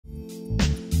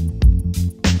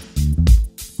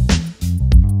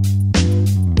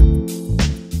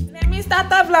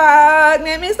the vlog.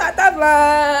 Let me start the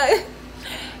vlog.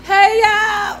 Hey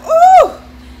y'all. Ooh.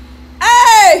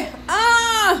 Hey.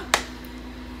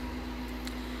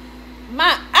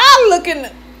 My eye looking.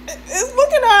 It's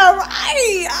looking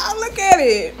alright. Oh, look at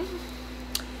it.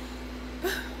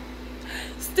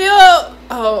 Still.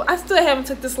 Oh, I still haven't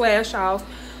took this lash off,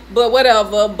 but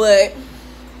whatever. But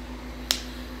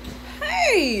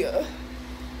hey.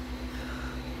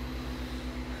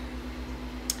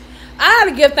 I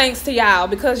had to give thanks to y'all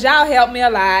because y'all helped me a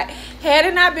lot. Had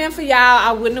it not been for y'all,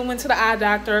 I wouldn't have went to the eye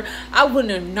doctor. I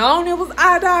wouldn't have known it was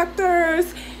eye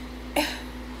doctors.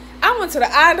 I went to the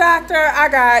eye doctor. I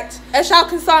got, as y'all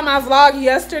can saw my vlog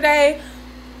yesterday,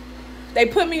 they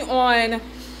put me on,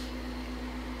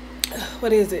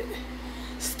 what is it?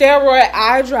 Steroid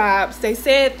eye drops. They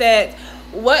said that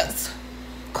what's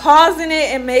causing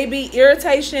it and maybe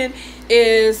irritation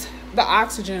is the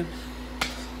oxygen.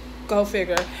 Go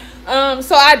figure.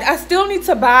 So I still need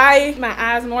to buy my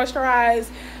eyes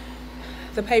moisturized.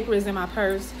 The paper is in my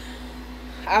purse.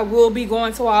 I will be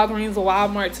going to Walgreens or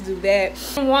Walmart to do that.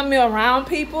 They don't want me around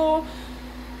people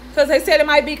because they said it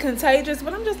might be contagious,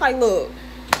 but I'm just like, look,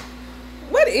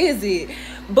 what is it?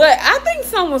 But I think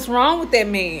something's wrong with that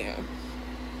man.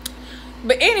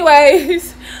 But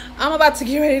anyways, I'm about to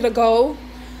get ready to go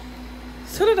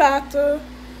to the doctor.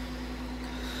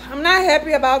 I'm not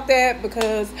happy about that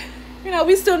because, you know,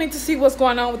 we still need to see what's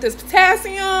going on with this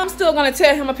potassium. I'm still going to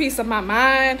tell him a piece of my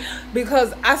mind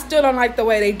because I still don't like the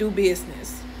way they do business.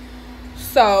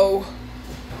 So,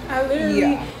 I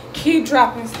literally keep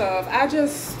dropping stuff. I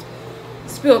just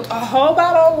spilled a whole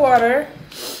bottle of water.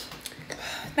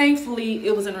 Thankfully,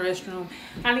 it was in the restroom.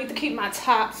 I need to keep my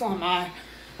tops on my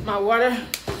water.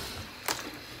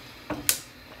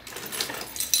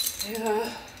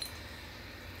 Yeah.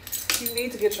 You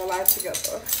need to get your life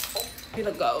together. Here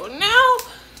to go now.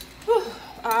 Whew.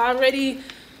 I already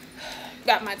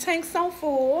got my tanks on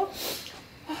full.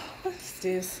 What's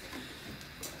this?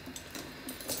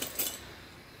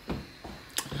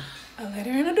 A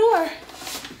letter in the door.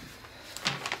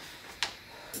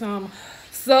 Some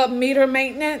sub-meter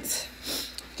maintenance.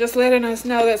 Just letting us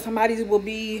know that somebody will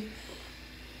be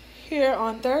here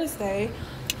on Thursday.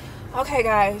 Okay,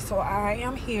 guys, so I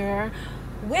am here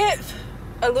with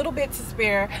a little bit to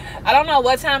spare. I don't know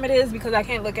what time it is because I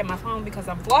can't look at my phone because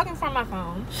I'm vlogging from my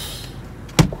phone.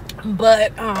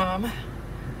 But I'm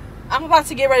about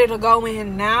to get ready to go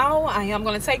in now. I am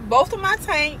going to take both of my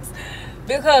tanks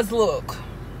because look,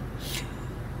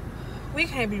 we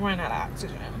can't be running out of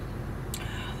oxygen.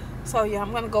 So yeah,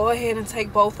 I'm going to go ahead and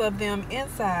take both of them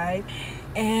inside.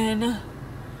 And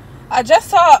I just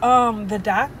saw the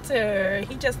doctor.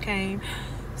 He just came.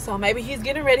 So maybe he's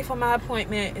getting ready for my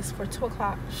appointment. It's for 2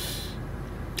 o'clock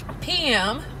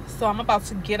p.m. So I'm about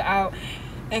to get out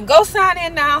and go sign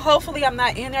in now. Hopefully I'm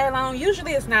not in there long.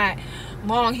 Usually it's not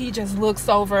long. He just looks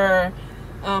over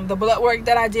the blood work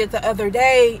that I did the other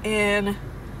day. And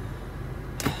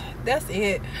that's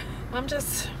it. I'm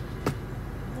just,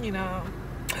 you know,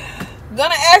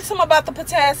 gonna ask him about the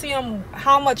potassium.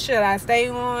 How much should I stay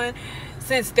on?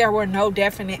 Since there were no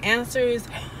definite answers.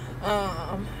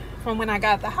 From when I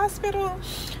got the hospital,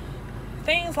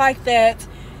 things like that.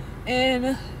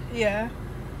 And yeah,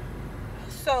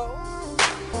 so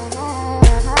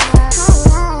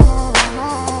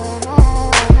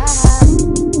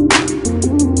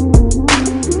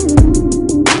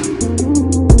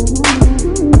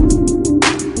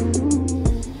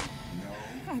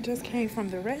I just came from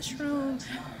the restroom.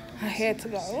 I had to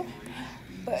go,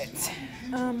 but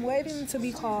I'm waiting to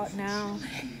be called now.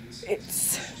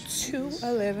 It's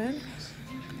 2:11,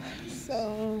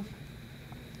 so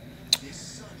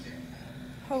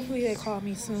hopefully they call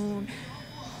me soon.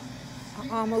 I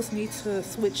almost need to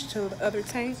switch to the other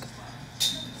tank,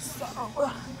 so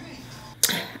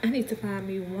I need to find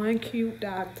me one cute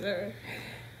doctor.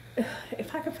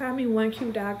 If I could find me one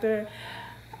cute doctor,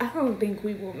 I don't think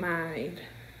we will mind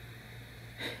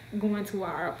going to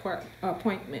our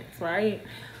appointments, right?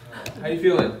 How you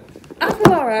feeling? I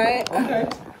feel all right. Okay.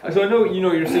 So I know, you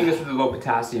know, you're seeing this with the low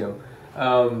potassium.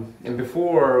 And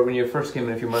before, when you first came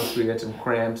in a few months ago, you had some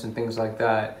cramps and things like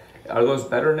that. Are those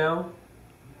better now?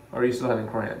 Or are you still having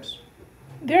cramps?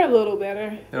 They're a little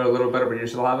better. They're a little better, but you're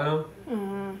still having them?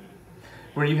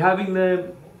 Mm-hmm. Were you having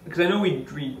them? Because I know we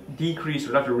decreased,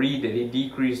 or Dr. Reed did, he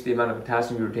decreased the amount of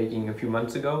potassium you were taking a few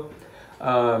months ago.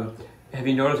 Have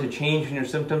you noticed a change in your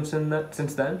symptoms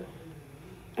since then?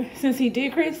 Since he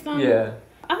decreased them? Yeah.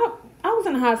 I was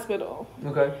in the hospital.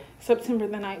 Okay. September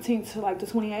the 19th to like the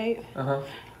 28th. Uh-huh. I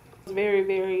was very,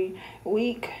 very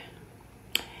weak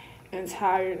and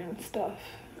tired and stuff.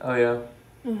 Oh, yeah?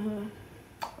 Mm-hmm.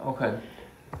 Okay.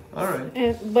 All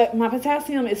right. But my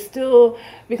potassium is still,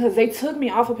 because they took me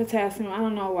off of potassium. I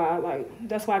don't know why. Like,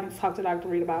 that's why I need to talk to Dr.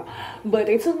 Reed about. But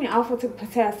they took me off of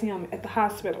potassium at the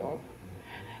hospital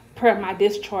per my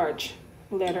discharge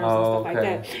letters and stuff like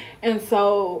that. And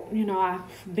so, you know,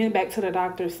 I've been back to the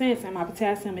doctor since, and my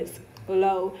potassium is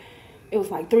low. It was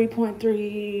like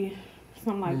 3.3,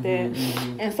 something like that.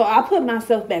 And so I put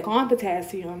myself back on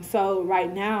potassium. So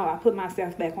right now I put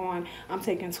myself back on, I'm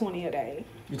taking 20 a day.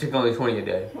 You took only 20 a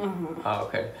day? Oh,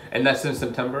 okay. And that's since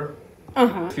September?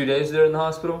 A few days there in the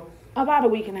hospital? About a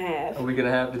week and a half. A week and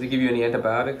a half? Did they give you any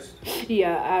antibiotics?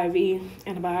 Yeah, IV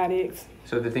antibiotics.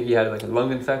 So they think you had like a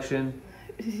lung infection?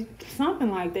 Something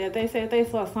like that. They said they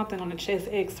saw something on the chest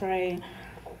x-ray.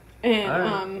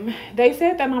 And they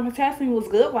said that my potassium was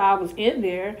good while I was in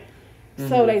there.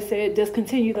 So they said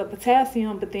discontinue the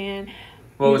potassium, but then...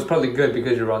 Well, it was probably good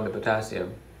because you were on the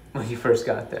potassium when you first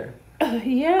got there.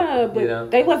 Yeah, but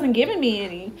they wasn't giving me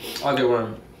any. Oh, they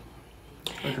weren't.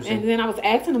 Interesting. And then I was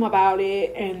asking them about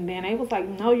it, and then they was like,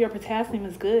 no, your potassium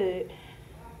is good.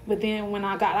 But then when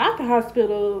I got out the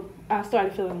hospital, I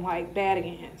started feeling like bad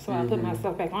again. So I put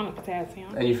myself back on the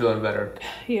potassium. And you feeling better?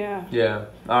 Yeah. Yeah.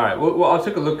 All right. Well, I'll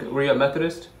take a look. Were you a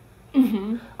Methodist?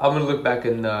 I'm gonna look back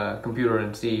in the computer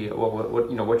and see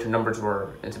what your numbers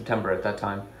were in September at that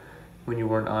time when you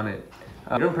weren't on it.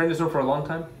 You're in prednisone for a long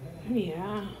time?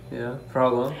 Yeah. Yeah. For how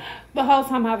long? The whole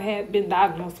time I've been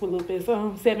diagnosed with lupus,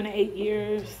 7 to 8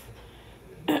 years.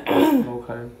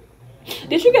 Okay.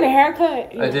 Did you get a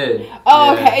haircut? I did.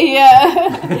 Oh, yeah. Okay,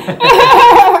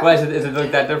 yeah. Why, does it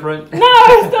look that different? No,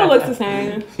 it still looks the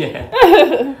same.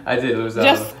 Yeah. I did. It was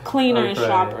just cleaner and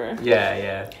sharper.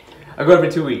 Yeah. I go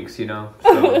every 2 weeks,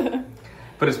 So.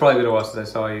 But it's probably been a while since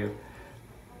I saw you.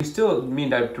 We still, me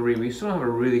and Dr. Reed, we still don't have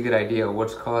a really good idea of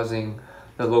what's causing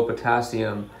the low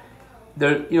potassium.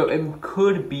 There, it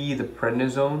could be the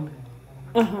prednisone.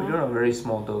 You're on a very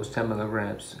small dose, 10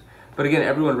 milligrams. But again,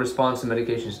 everyone responds to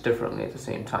medications differently at the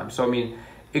same time. So I mean,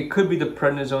 it could be the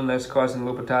prednisone that's causing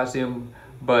low potassium,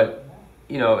 but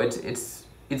it's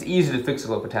easy to fix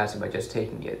the low potassium by just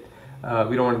taking it.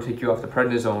 We don't want to take you off the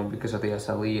prednisone because of the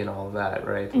SLE and all of that,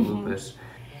 right? The lupus.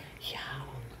 Yeah,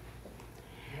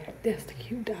 that's the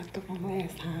cute doctor from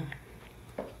last time.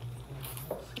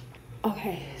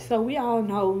 Okay, so we all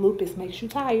know lupus makes you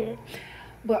tired,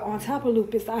 but on top of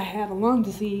lupus, I have a lung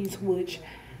disease, which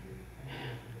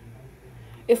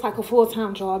it's like a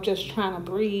full-time job just trying to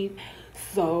breathe.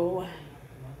 So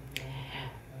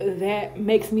that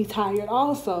makes me tired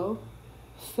also.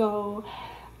 So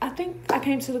I think I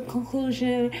came to the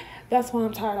conclusion that's why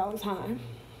I'm tired all the time.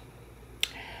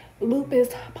 Lupus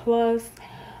plus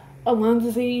a lung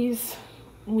disease,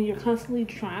 when you're constantly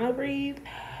trying to breathe,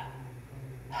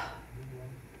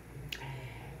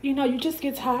 you just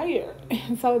get tired.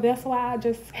 And so that's why I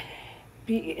just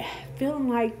be feeling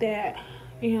like that.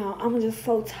 I'm just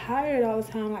so tired all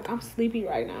the time. Like, I'm sleepy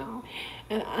right now.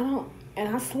 And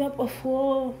I slept a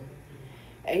full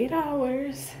 8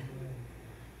 hours.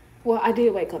 Well, I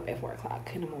did wake up at 4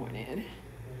 o'clock in the morning.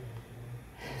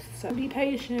 So be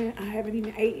patient. I haven't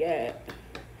even ate yet.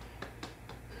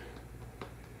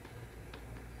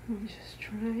 Let me just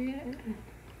try it.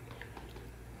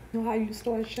 Know how you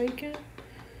start shaking?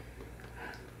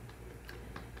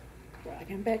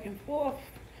 Rocking back and forth.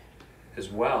 As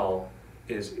well,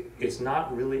 it's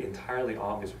not really entirely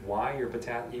obvious why your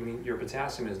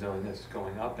potassium is doing this,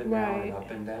 going up and down and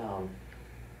up and down.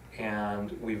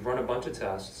 And we've run a bunch of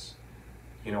tests,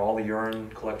 all the urine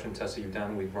collection tests that you've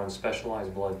done. We've run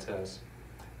specialized blood tests,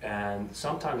 and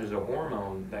sometimes there's a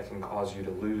hormone that can cause you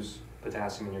to lose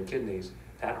potassium in your kidneys.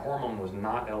 That hormone was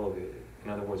not elevated.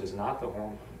 In other words, it's not the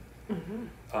hormone.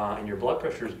 And your blood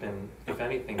pressure has been, if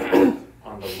anything,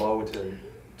 on the low to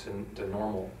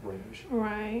normal range.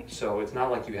 Right. So it's not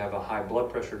like you have a high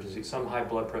blood pressure disease. Some high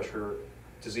blood pressure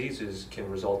diseases can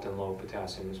result in low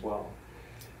potassium as well.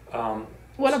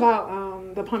 What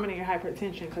about the pulmonary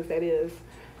hypertension? Because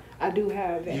I do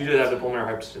have that. You do have the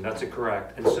pulmonary hypertension, that's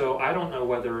correct. And so I don't know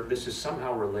whether this is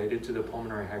somehow related to the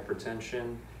pulmonary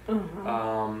hypertension.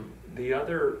 The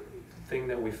other thing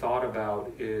that we thought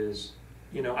about is,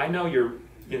 I know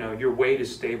your weight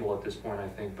is stable at this point, I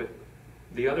think, but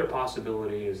the other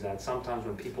possibility is that sometimes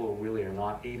when people really are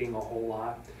not eating a whole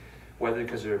lot, whether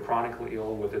because they're chronically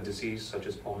ill with a disease such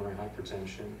as pulmonary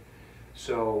hypertension,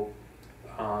 so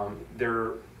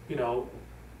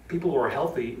people who are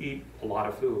healthy eat a lot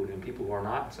of food, and people who are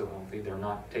not so healthy, they're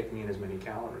not taking in as many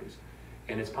calories.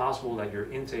 And it's possible that your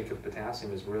intake of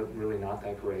potassium is really not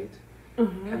that great.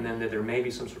 And then that there may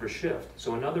be some sort of shift.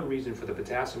 So another reason for the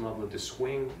potassium level to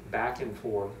swing back and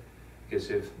forth is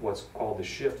if what's called the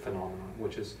shift phenomenon,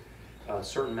 which is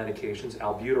certain medications,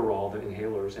 albuterol, the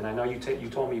inhalers, and I know you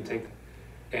told me you take,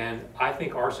 and I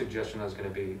think our suggestion is going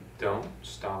to be, don't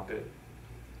stop it.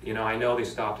 You know, I know they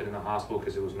stopped it in the hospital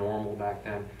because it was normal back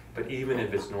then, but even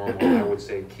if it's normal, I would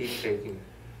say keep taking it.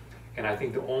 And I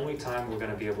think the only time we're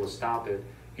going to be able to stop it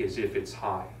is if it's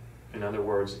high. In other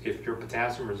words, if your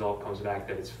potassium result comes back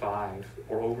that it's 5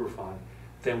 or over 5,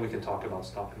 then we can talk about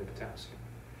stopping the potassium.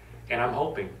 And I'm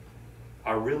hoping,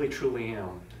 I really truly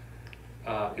am,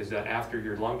 is that after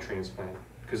your lung transplant,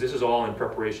 because this is all in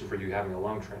preparation for you having a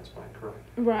lung transplant, correct?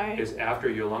 Right. Is after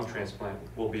your lung transplant,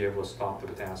 we'll be able to stop the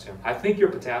potassium. I think your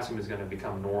potassium is going to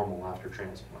become normal after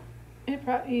transplant.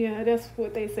 Yeah, that's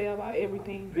what they say about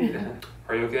everything. Yeah.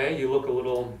 Are you okay? You look a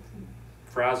little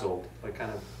frazzled, like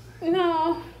kind of.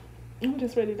 No, I'm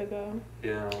just ready to go.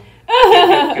 Yeah.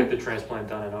 Get the transplant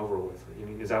done and over with. You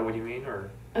mean, is that what you mean, or?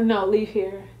 No, leave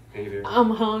here. Leave here. I'm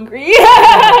hungry.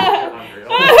 Hungry.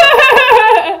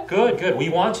 Okay. Good. We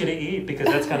want you to eat because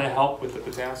that's going to help with the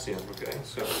potassium. Okay,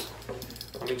 so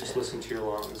let me just listen to your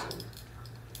lungs.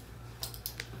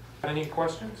 Any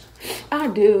questions? I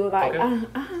do. Like, Okay.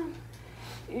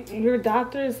 Your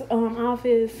doctor's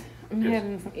office, I'm Yes.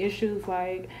 having some issues.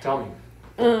 Like, Tell me.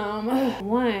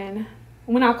 one,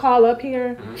 when I call up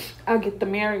here, Mm-hmm. I get the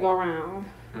merry-go-round,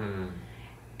 Mm.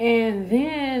 and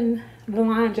then the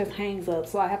line just hangs up,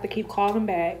 so I have to keep calling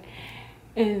back.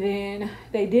 And then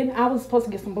I was supposed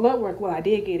to get some blood work. Well, I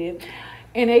did get it,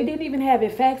 and they didn't even have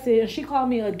it faxed. And she called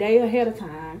me a day ahead of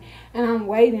time, and I'm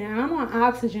waiting. And I'm on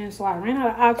oxygen, so I ran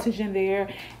out of oxygen there,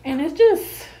 and it's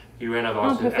just. You ran out of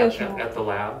oxygen Unprofessional. at the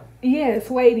lab? Yes,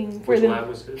 waiting for Which them. lab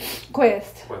was this?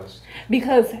 Quest. Quest.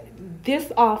 Because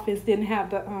this office didn't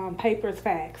have the papers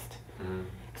faxed. Mm.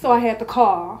 So I had to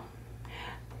call.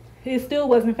 It still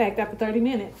wasn't faxed after 30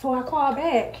 minutes. So I called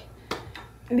back.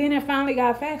 And then it finally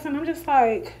got faxed. And I'm just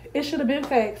like, it should have been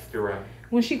faxed You're right.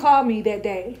 when she called me that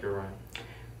day. You're right.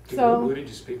 So- Who did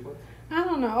you speak with? I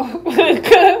don't know.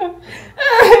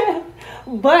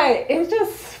 But it's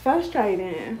just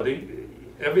frustrating. But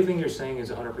everything you're saying is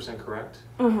 100% correct.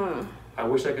 Uh-huh. I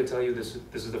wish I could tell you this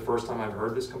is the first time I've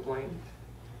heard this complaint.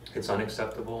 It's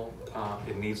unacceptable.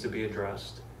 It needs to be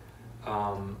addressed.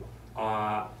 I'm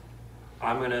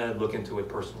going to look into it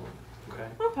personally, okay?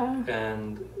 Okay.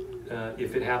 And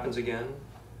if it happens again,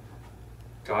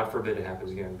 God forbid it happens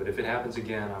again, but if it happens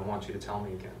again, I want you to tell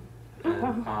me again. And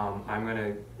Okay. I'm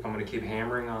gonna keep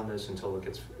hammering on this until it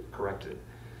gets corrected.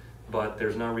 But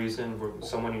there's no reason where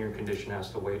someone in your condition has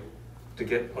to wait to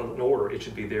get an order. It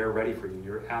should be there ready for you.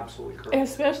 You're absolutely correct.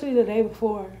 Especially the day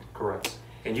before. Correct.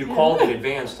 And you called in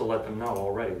advance to let them know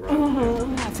already, right? I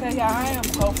tell you, I am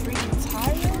so freaking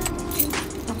tired.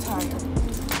 I'm tired.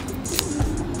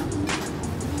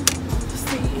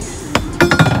 See,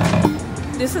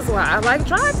 this is why I like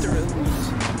drive-thrus.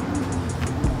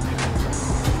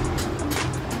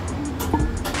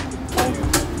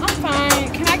 I'm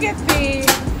fine. Can I get the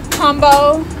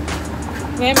combo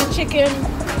lemon chicken?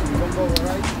 Combo,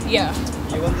 right? Yeah,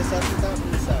 You want the sauce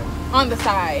on the side? on the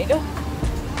side.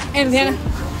 And then,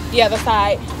 yeah, the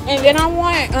side. And then I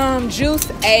want juice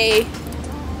A.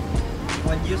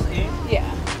 One juice A? Yeah,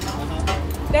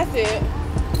 that's it.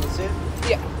 That's it?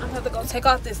 Yeah, I'm gonna go take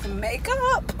off this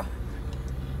makeup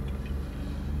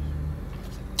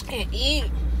and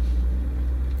eat.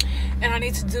 And I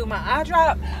need to do my eye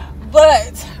drop.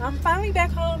 But I'm finally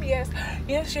back home. Yes.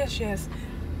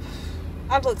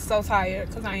 I look so tired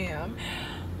because I am.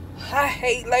 I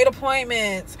hate late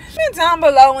appointments. Comment down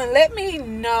below and let me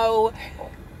know.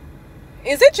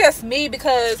 Is it just me?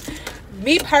 Because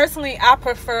me personally, I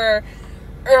prefer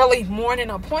early morning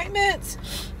appointments.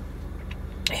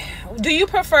 Do you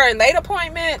prefer late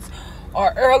appointments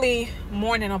or early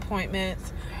morning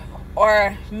appointments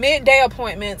or midday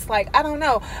appointments? Like, I don't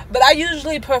know, but I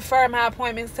usually prefer my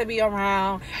appointments to be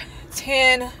around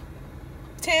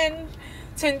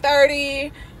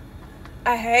 10:30.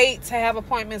 I hate to have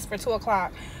appointments for 2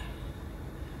 o'clock.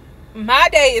 My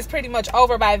day is pretty much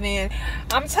over by then.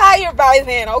 I'm tired by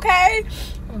then, okay?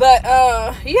 But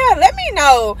yeah, let me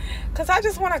know, because I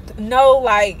just want to know,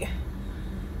 like,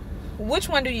 which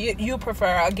one do you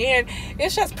prefer? Again,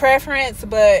 it's just preference,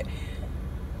 but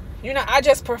you know, I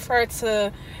just prefer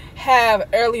to have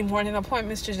early morning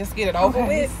appointments to just get it over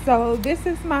with. So this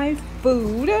is my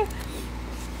food.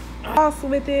 Also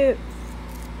with it,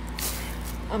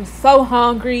 I'm so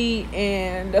hungry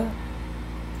and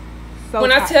so when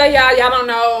tired. I tell y'all don't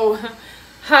know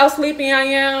how sleepy I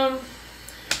am,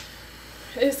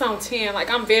 it's on 10. Like,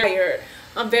 I'm very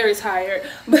tired.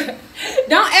 But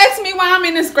don't ask me why I'm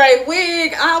in this gray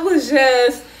wig. I was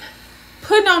just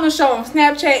putting on a show on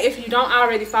Snapchat. If you don't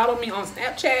already follow me on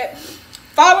Snapchat,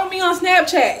 follow me on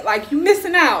Snapchat. Like, you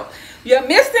missing out. You're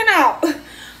missing out.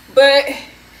 But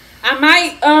I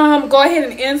might go ahead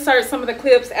and insert some of the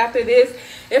clips after this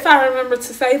if I remember to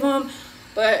save them.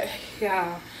 But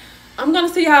yeah, I'm gonna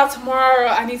see y'all tomorrow.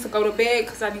 I need to go to bed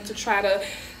because I need to try to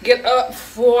get up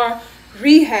for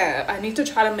rehab. I need to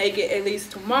try to make it at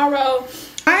least tomorrow.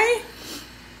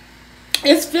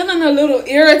 It's feeling a little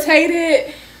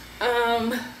irritated.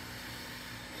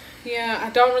 Yeah, I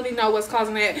don't really know what's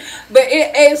causing it, but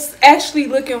it's actually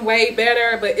looking way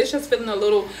better, but it's just feeling a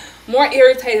little more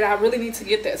irritated. I really need to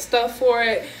get that stuff for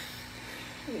it.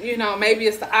 You know, maybe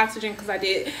it's the oxygen because I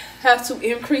did have to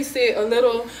increase it a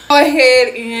little. Go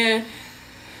ahead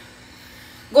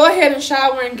and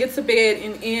shower and get to bed,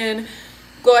 and then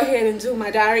go ahead and do my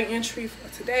diary entry for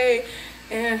today.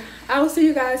 And I will see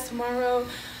you guys tomorrow.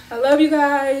 I love you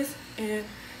guys, and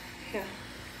yeah.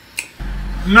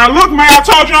 Now look, man, I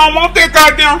told you I don't want that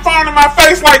goddamn phone in my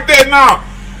face like that now.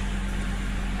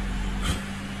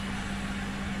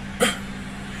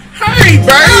 Hey,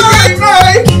 baby,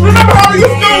 hey, remember how you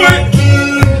do it?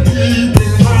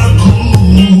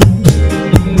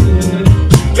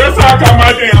 That's how I got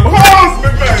my damn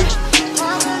husband, baby.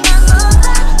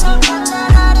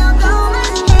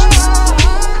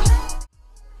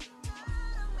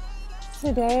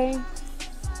 Today,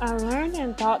 I learned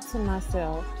and thought to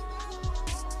myself,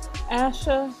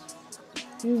 Asha,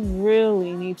 you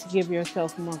really need to give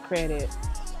yourself more credit.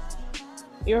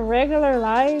 Your regular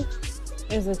life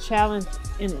is a challenge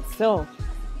in itself.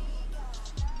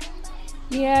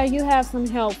 Yeah, you have some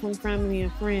help from family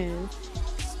and friends,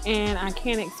 and I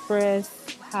can't express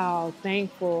how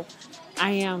thankful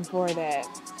I am for that.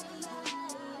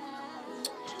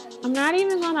 I'm not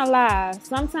even gonna lie,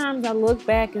 sometimes I look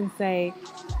back and say,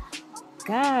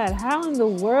 God, how in the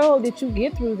world did you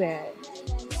get through that?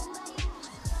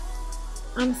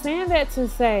 I'm saying that to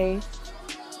say,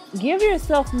 give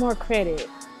yourself more credit.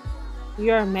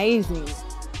 You're amazing.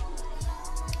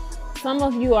 Some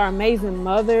of you are amazing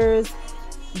mothers,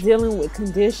 dealing with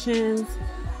conditions.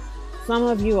 Some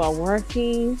of you are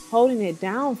working, holding it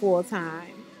down full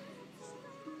time.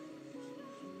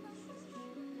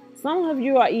 Some of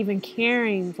you are even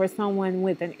caring for someone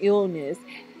with an illness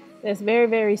that's very,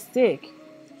 very sick.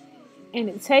 And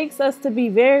it takes us to be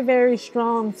very, very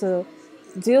strong to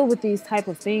deal with these type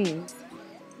of things.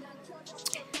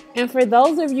 And for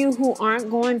those of you who aren't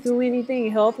going through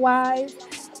anything health-wise,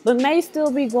 but may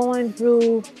still be going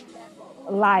through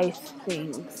life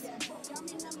things,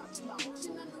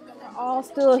 we're all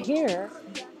still here.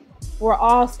 We're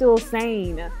all still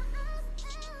sane.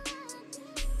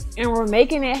 And we're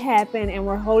making it happen, and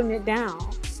we're holding it down.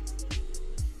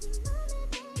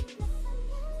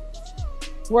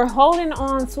 We're holding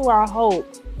on to our hope,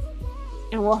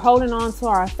 and we're holding on to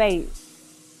our faith.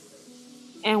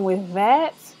 And with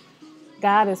that,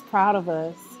 God is proud of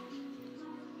us.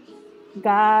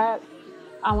 God,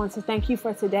 I want to thank you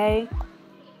for today.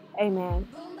 Amen.